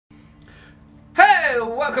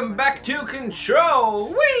Welcome back to Control.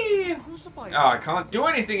 Whee! Oh, I can't do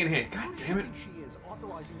anything in here. God damn it.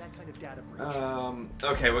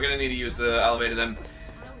 Okay, we're gonna need to use the elevator then.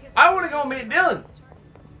 I want to go meet Dylan.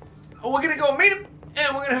 We're gonna go meet him,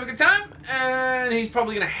 and we're gonna have a good time. And he's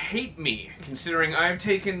probably gonna hate me, considering I've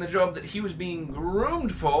taken the job that he was being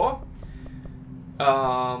groomed for.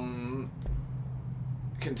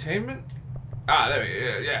 Containment? Ah, there we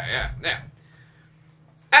go. Yeah.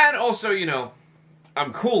 And also, you know,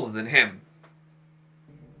 I'm cooler than him.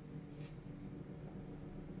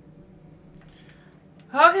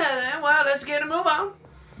 Okay then, well, let's get a move on.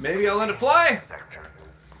 Maybe I'll learn to fly. Sector.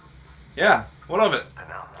 Yeah, what of it?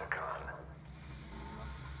 Panopticon.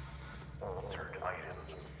 Altered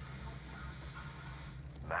items.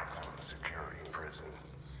 Maximum security prison.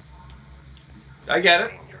 I get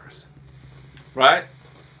it. Dangerous. Right?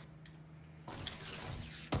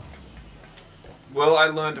 Will I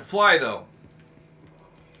learn to fly, though?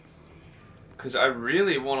 Because I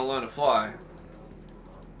really want to learn to fly.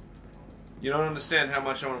 You don't understand how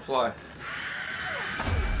much I want to fly.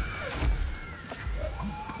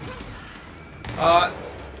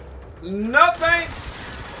 No thanks!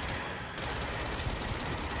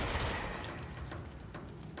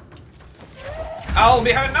 I'll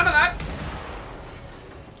be having none of that!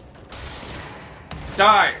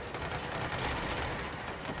 Die!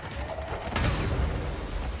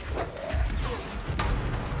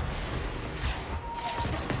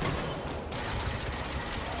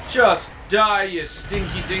 Just die, you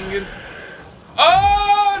stinky dingus.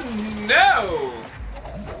 Oh no!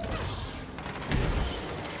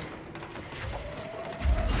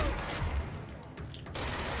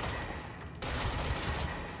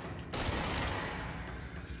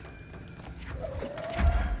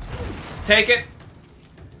 Take it.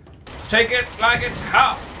 Take it like it's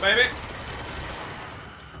hot, baby.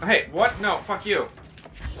 Hey, what? No, fuck you.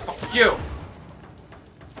 Fuck you.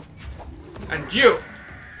 And you.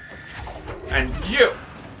 And you!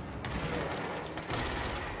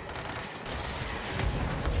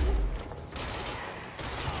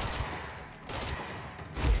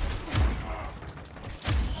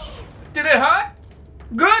 Did it hurt?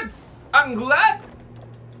 Good! I'm glad!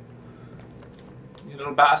 You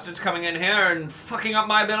little bastards coming in here and fucking up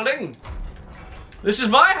my building. This is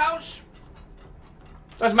my house!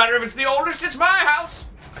 Doesn't matter if it's the oldest, it's my house!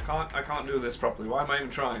 I can't do this properly. Why am I even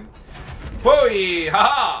trying? Whooey!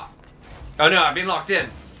 Haha! Oh no, I've been locked in.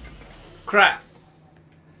 Crap.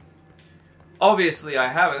 Obviously I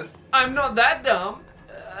haven't. I'm not that dumb.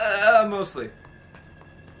 Mostly.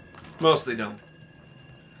 Mostly dumb.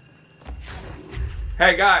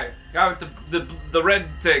 Hey guy. Guy with the red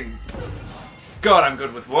thing. God, I'm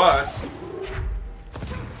good with words.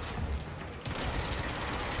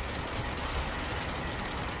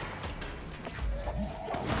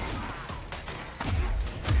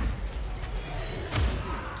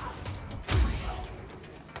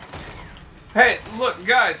 Hey, look,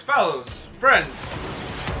 guys, fellows, friends.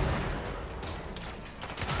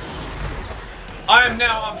 I am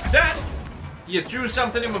now upset. You threw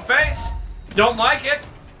something in my face. Don't like it.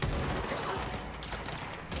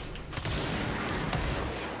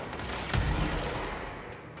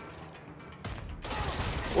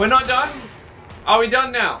 We're not done? Are we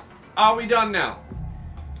done now? Are we done now?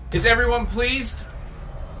 Is everyone pleased?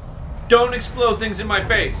 Don't explode things in my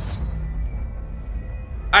face.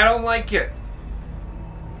 I don't like it.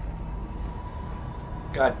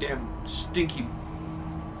 Goddamn stinky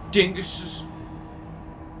dinguses.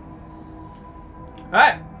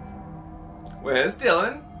 Alright. Where's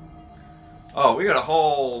Dylan? Oh, we got a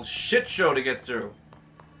whole shit show to get through.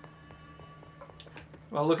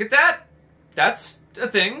 Well, look at that. That's a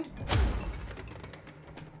thing.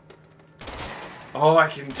 Oh, I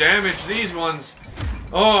can damage these ones.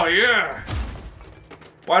 Oh, yeah.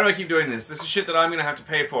 Why do I keep doing this? This is shit that I'm gonna have to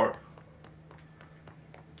pay for.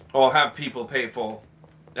 Or have people pay for.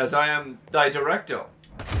 As I am thy director.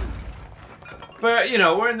 But, you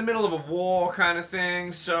know, we're in the middle of a war kind of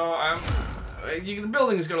thing, so the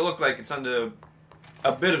building is gonna look like it's under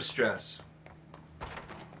a bit of stress.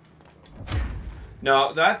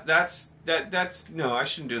 No, that's no, I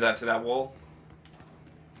shouldn't do that to that wall.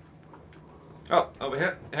 Oh, over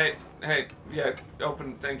here. Hey, yeah,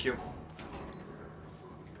 open, thank you.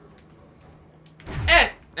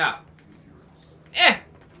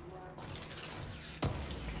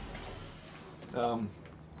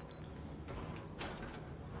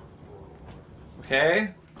 Okay.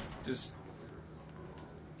 Just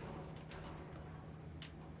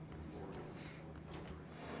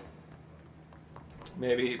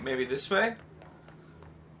maybe this way?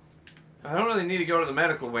 I don't really need to go to the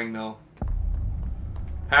medical wing though.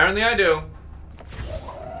 Apparently I do.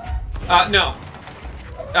 No.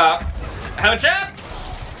 Have a chat?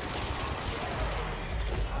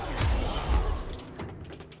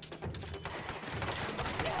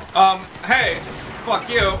 Hey. Fuck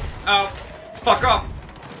you. Fuck off.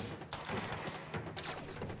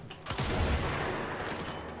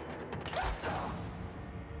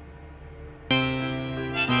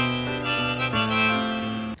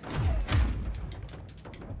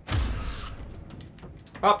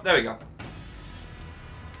 Oh, there we go.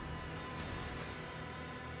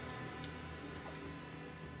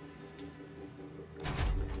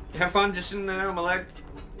 You have fun just sitting there on my leg?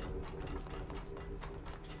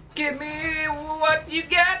 Give me what you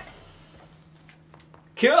got.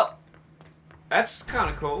 Cool. That's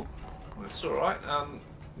kind of cool. That's alright.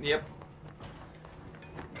 Yep.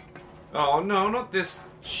 Oh no, not this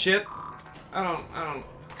shit. I don't.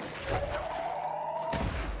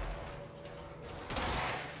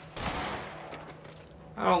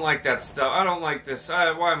 I don't like that stuff. I don't like this.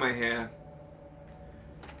 Why am I here?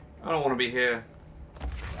 I don't want to be here.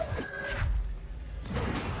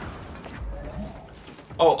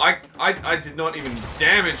 Oh, I did not even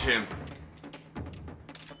damage him.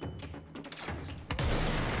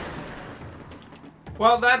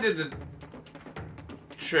 Well, that did the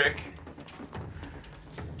trick.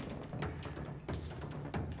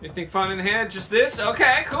 Anything fun in here? Just this?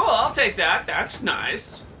 Okay, cool. I'll take that. That's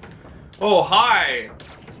nice. Oh, hi.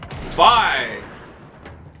 Bye.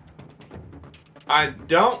 I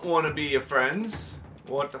don't want to be your friends.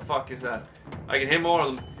 What the fuck is that? I can hit more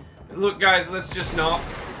of them. Look, guys, let's just not.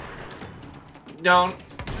 Don't.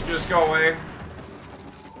 Just go away.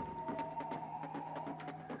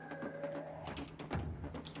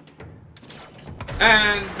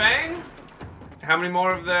 And bang. How many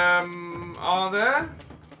more of them are there?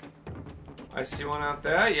 I see one out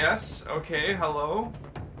there. Yes. Okay, hello.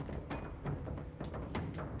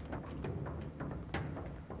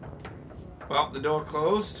 Well, the door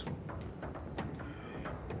closed.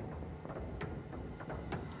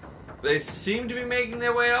 They seem to be making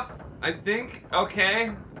their way up, I think.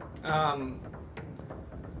 Okay. Alright,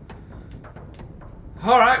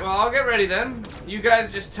 well, I'll get ready then. You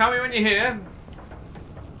guys just tell me when you're here.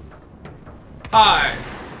 Hi.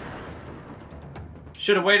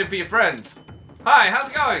 Should have waited for your friend. Hi, how's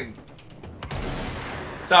it going?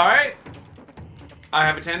 Sorry. I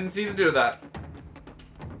have a tendency to do that.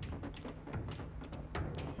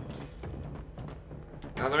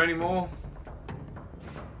 Are there any more?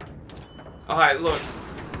 Alright, look.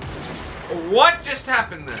 What just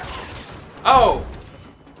happened there? Oh!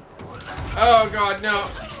 Oh god, no.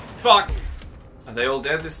 Fuck. Are they all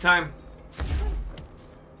dead this time?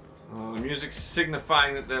 Oh, the music's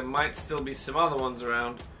signifying that there might still be some other ones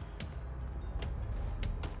around.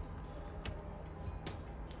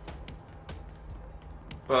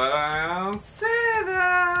 But I don't see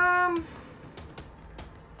them.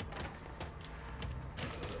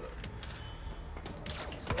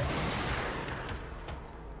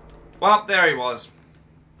 Well, there he was.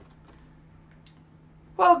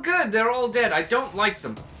 Well, good. They're all dead. I don't like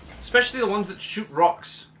them. Especially the ones that shoot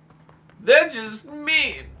rocks. They're just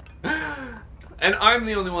mean. And I'm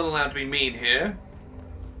the only one allowed to be mean here.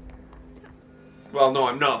 Well, no,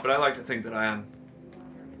 I'm not, but I like to think that I am.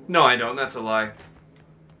 No, I don't. That's a lie.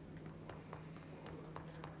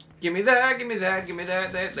 Give me that, give me that, give me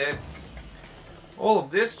that. All of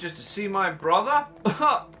this just to see my brother?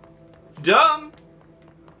 Dumb.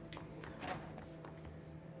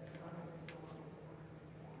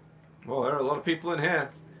 Well, there are a lot of people in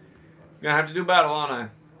here. I'm gonna have to do battle, aren't I?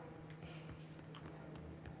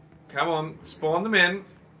 Come on, spawn them in.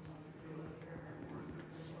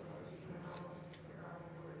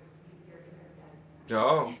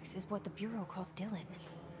 Oh. 6 is what the Bureau calls Dylan.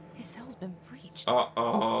 His cell's been breached.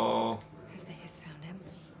 Uh-oh. Has the Hiss found him?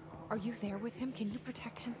 Are you there with him? Can you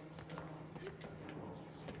protect him?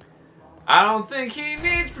 I don't think he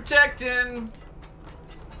needs protecting.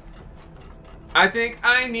 I think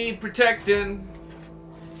I need protecting.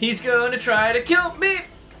 He's gonna try to kill me.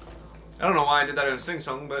 I don't know why I did that in a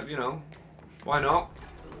sing-song, but, you know, why not?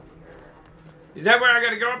 Is that where I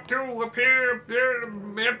gotta go up to? Up here? Up there?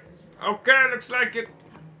 Yep. Okay, looks like it.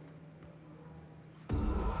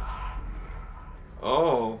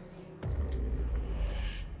 Oh.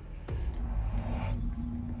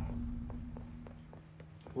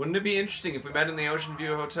 Wouldn't it be interesting if we met in the Ocean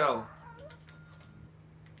View Hotel?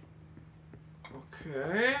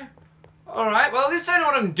 Okay. Alright, well at least I know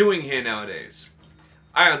what I'm doing here nowadays.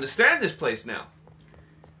 I understand this place now.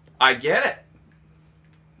 I get it.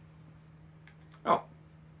 Oh.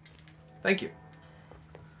 Thank you.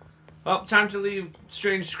 Well, time to leave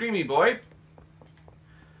Strange Screamy Boy.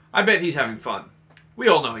 I bet he's having fun. We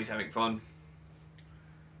all know he's having fun.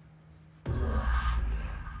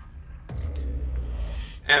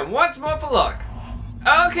 And what's more for luck?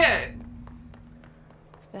 Okay.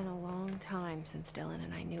 It's been a long time since Dylan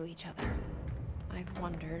and I knew each other. I've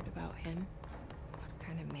wondered about him. What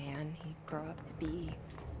kind of man he'd grow up to be.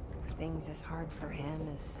 Were things as hard for him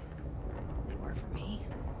as they were for me?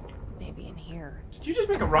 Maybe in here. Did you just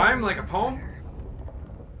make a rhyme like a poem?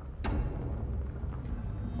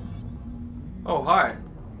 Oh, hi.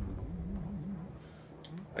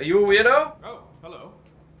 Are you a weirdo? Oh, hello.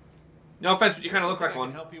 No offense, but you kind of look like Something I one.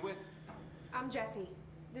 can help you with? I'm Jessie,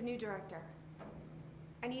 the new director.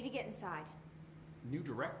 I need to get inside. New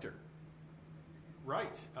director.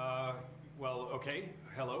 Right. Well, okay.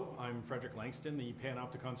 Hello, I'm Frederick Langston, the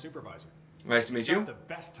Panopticon supervisor. Nice to meet It's you. not the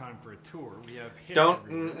best time for a tour. We have hiss Don't-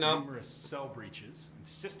 everywhere, no. numerous cell breaches and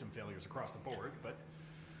system failures across the board, but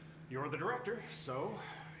you're the director, so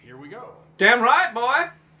here we go. Damn right, boy.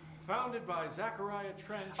 Founded by Zachariah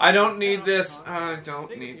Trench. I don't need this. Panopticon I is a don't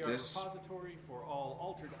state-of-the-art need this. repository for all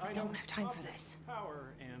altered items, don't have time for objects, this.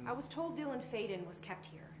 Power and I was told Dylan Faden was kept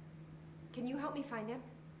here. Can you help me find him?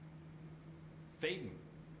 Faden.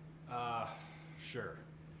 Sure.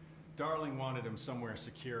 Darling wanted him somewhere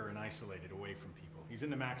secure and isolated away from people. He's in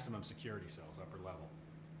the maximum security cells, upper level.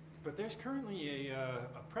 But there's currently a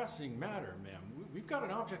pressing matter, ma'am. We've got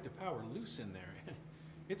an object of power loose in there.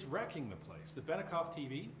 It's wrecking the place. The Benikoff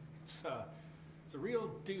TV, it's a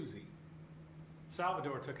real doozy.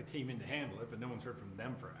 Salvador took a team in to handle it, but no one's heard from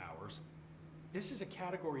them for hours. This is a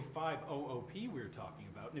Category 5 OOP we're talking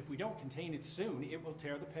about, and if we don't contain it soon, it will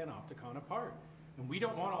tear the Panopticon apart. And we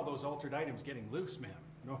don't want all those altered items getting loose, ma'am.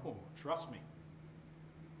 No, trust me.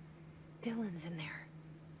 Dylan's in there.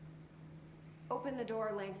 Open the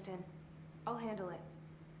door, Langston. I'll handle it.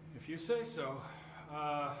 If you say so.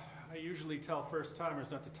 I usually tell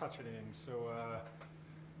first-timers not to touch anything, so,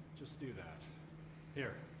 just do that.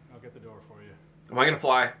 Here, I'll get the door for you. Am I gonna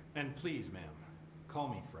fly? And please, ma'am, call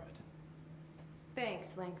me Fred.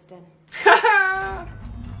 Thanks, Langston. The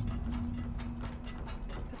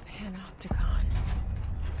Panopticon.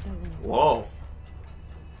 Dylan's Whoa. place.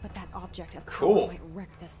 But that object of Cool. power might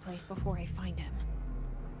wreck this place before I find him.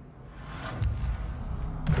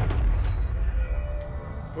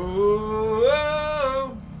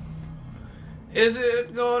 Ooh, is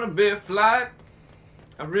it gonna be flight?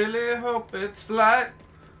 I really hope it's flight.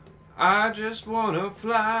 I just wanna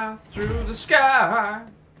fly through the sky.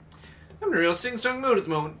 I'm in a real sing-song mood at the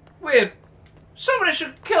moment. Weird. Somebody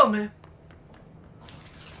should kill me.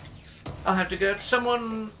 I'll have to get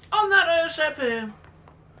someone on that ASAP.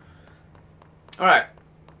 Alright.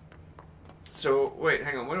 So, wait,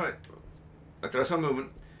 hang on. What do I thought I saw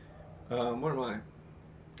movement. What am I?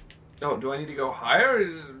 Oh, do I need to go higher?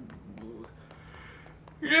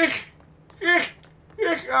 I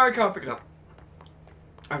can't pick it up.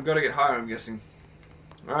 I've got to get higher, I'm guessing.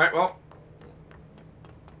 Alright, well.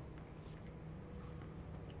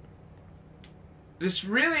 This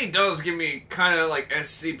really does give me kind of like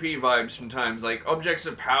SCP vibes sometimes. Like objects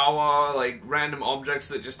of power, like random objects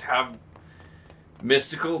that just have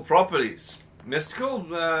mystical properties. Mystical,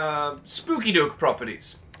 spooky dook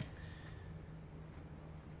properties.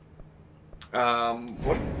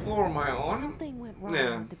 What floor am I on? Something went wrong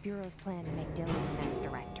Yeah. with the Bureau's plan to make Dylan the next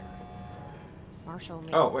director. Marshall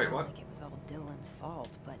made Oh, it wait, sound what? like it was all Dylan's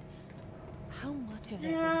fault, but how much of it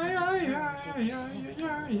was Yeah, what yeah, the Bureau yeah, did to yeah, him?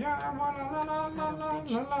 yeah, yeah, la la la I la don't la think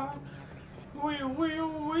she's la. telling me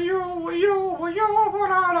everything.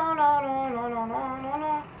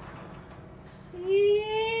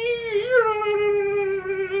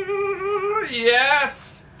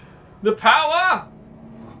 Yes! The power!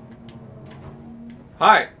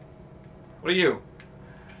 Hi. What are you?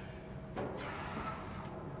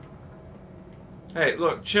 Hey,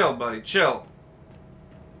 look, chill, buddy, chill.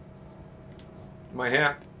 Am I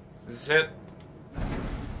here? Is this it?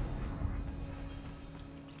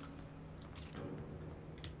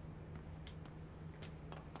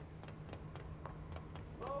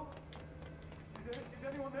 Hello? Is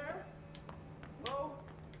anyone there? Hello?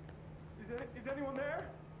 Is anyone there?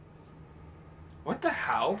 What the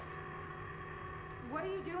hell? What are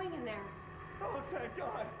you doing in there? Oh, thank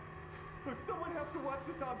God. Look, someone has to watch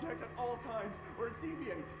this object at all times, or it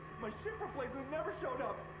deviates. My ship replacement never showed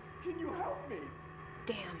up. Can you help me?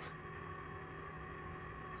 Damn.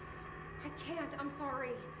 I can't. I'm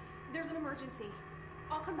sorry. There's an emergency.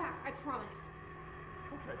 I'll come back. I promise.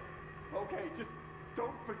 Okay, just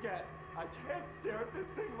don't forget. I can't stare at this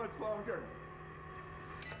thing much longer.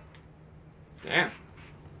 Damn.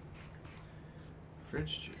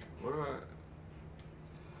 Fridge. What do I...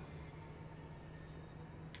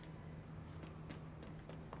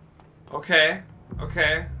 Okay.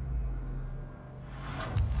 Okay.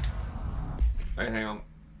 Wait, hang on.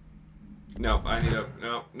 Nope, I need a...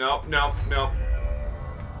 Nope, nope, nope, nope.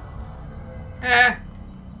 Eh.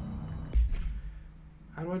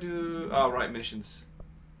 How do I do... Oh, right, missions.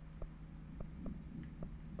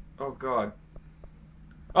 Oh, God.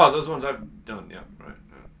 Oh, those ones I've done, yeah, right.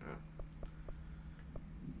 Yeah.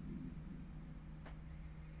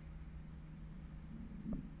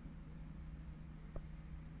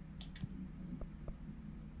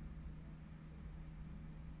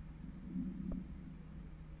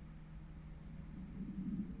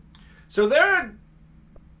 So there are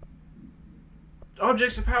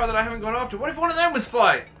objects of power that I haven't gone after. What if one of them was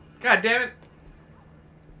flight? God damn it.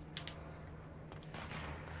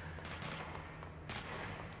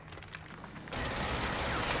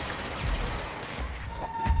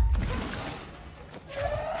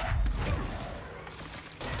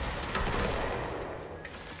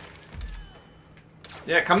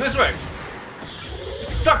 Yeah, come this way.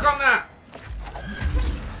 Suck on that.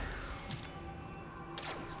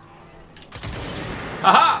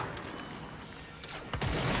 Aha!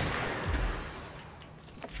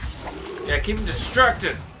 Yeah, keep him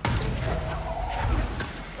distracted.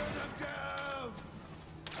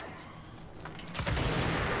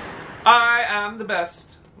 I am the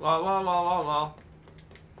best. La la la la la.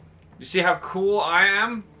 You see how cool I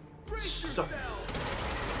am? So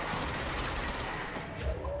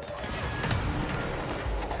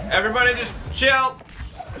everybody just chill.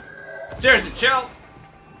 Seriously, chill.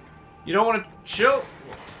 You don't want to chill?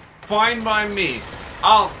 Fine by me.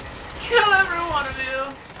 I'll kill every one of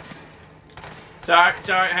you. Sorry,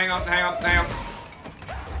 sorry, hang on, hang on, hang on.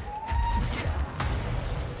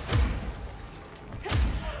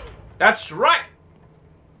 That's right!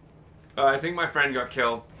 I think my friend got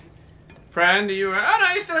killed. Friend, are you... Oh no,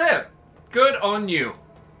 you're still here. Good on you.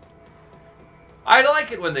 I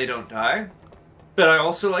like it when they don't die. But I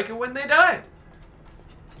also like it when they die.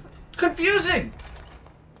 Confusing!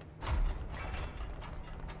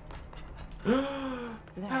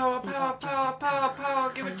 Power, power, power, power,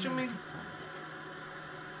 power, give it to me.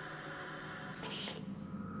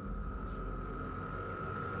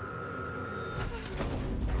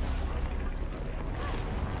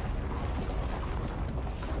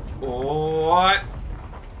 What?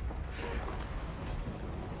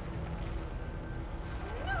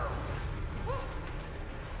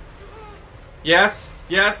 Yes,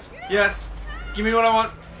 yes, yes. Give me what I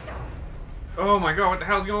want. Oh my god, what the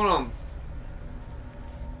hell's going on?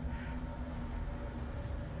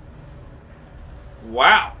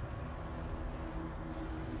 Wow.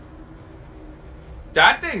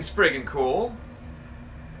 That thing's friggin' cool.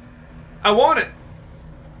 I want it.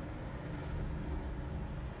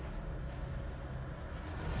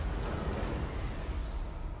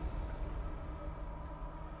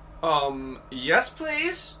 Yes,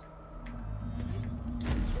 please.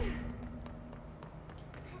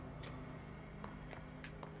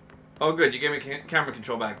 Oh, good. You gave me camera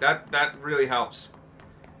control back. That really helps.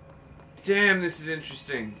 Damn, this is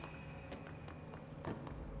interesting.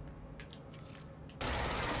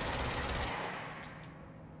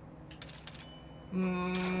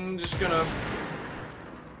 Just gonna...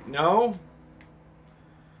 No?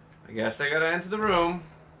 I guess I gotta enter the room.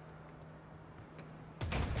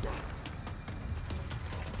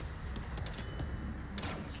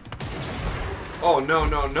 Oh, no,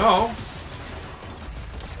 no, no.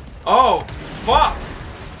 Oh, fuck!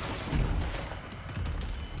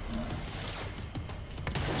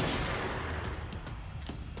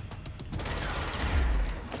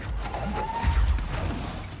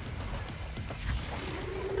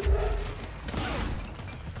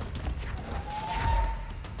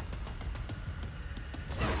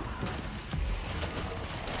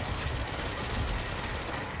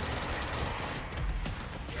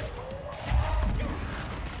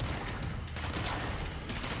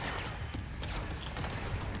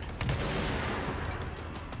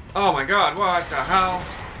 Oh my god, what the hell?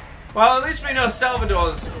 Well, at least we know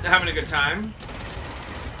Salvador's having a good time.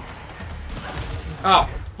 Oh,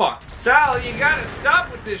 fuck. Sal, you gotta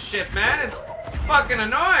stop with this shit, man. It's fucking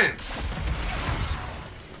annoying.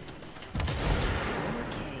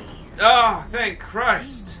 Oh, thank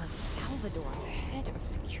Christ. Salvador, the head of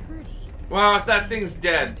security. Well, if that thing's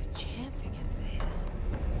dead. Chance against this.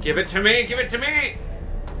 Give it to me, give it to me!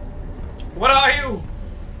 What are you?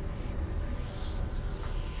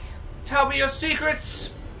 Tell me your secrets!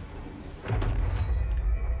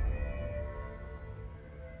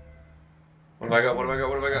 What have I got? What have I got?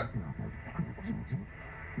 What have I got?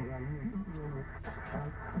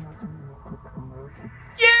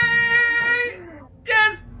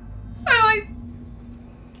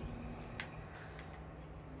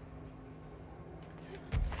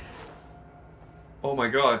 my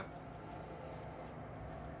god.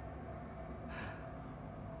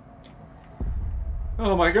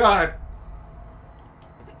 Oh my god.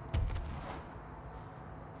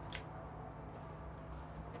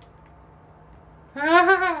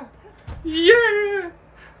 Ah, yeah.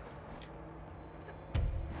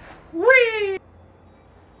 Whee.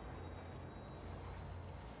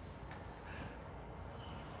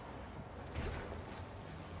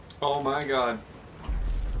 Oh my god.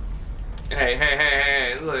 Hey, hey,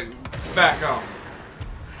 hey, hey, look, back off.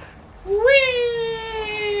 Whee!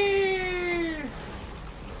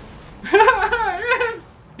 Yes!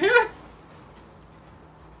 Yes!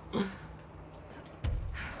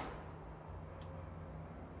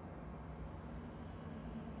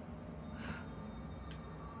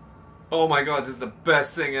 Oh my god, this is the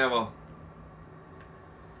best thing ever.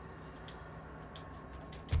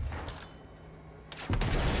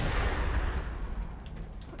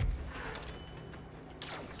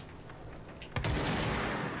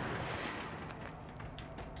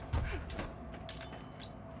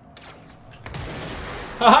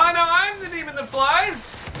 Haha, no, I'm the demon that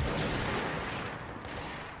flies!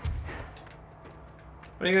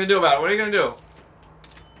 What are you gonna do about it? What are you gonna do?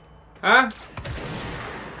 Huh?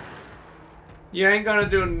 You ain't gonna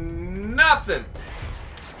do nothing!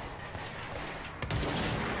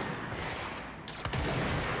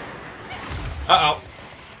 Uh-oh.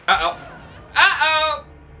 Uh-oh. Uh-oh!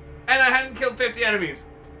 And I hadn't killed 50 enemies.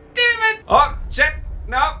 Damn it! Oh, shit!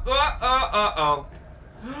 No! Uh-oh.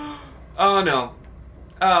 Oh, no.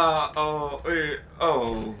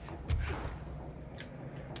 Oh.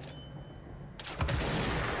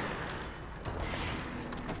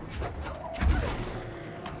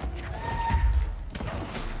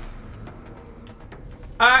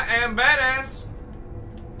 I am badass.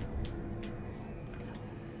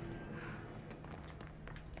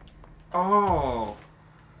 Oh.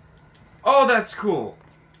 Oh, that's cool.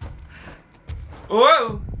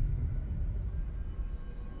 Whoa.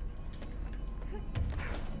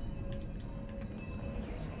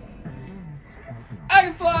 I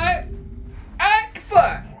can fly! I can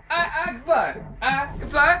fly! I can fly! I can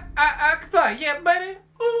fly! I can fly! Yeah, baby!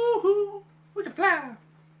 Ooh, we can fly!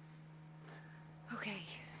 Okay,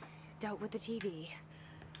 dealt with the TV.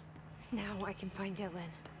 Now I can find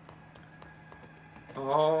Dylan.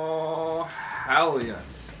 Oh, hell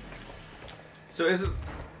yes. So is it...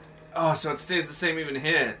 Oh, so it stays the same even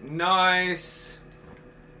here. Nice!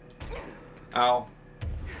 Ow.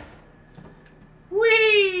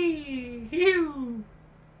 Whee! Ew.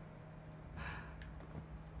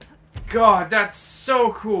 God, that's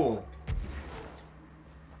so cool.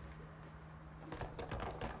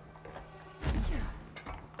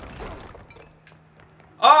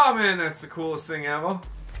 Oh man, that's the coolest thing ever.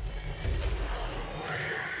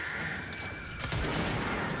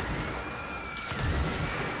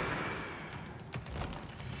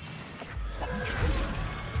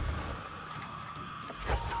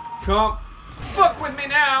 Come fuck with me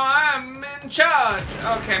now, I'm in charge.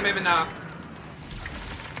 Okay, maybe not.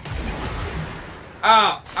 Ow,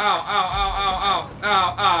 ow, ow, ow, ow, ow,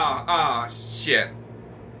 ow, ow, ow, shit.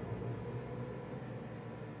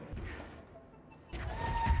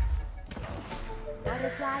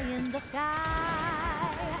 Butterfly in the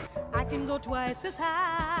sky, I can go twice as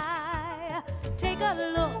high. Take a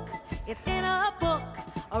look, it's in a book,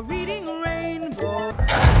 a reading rainbow.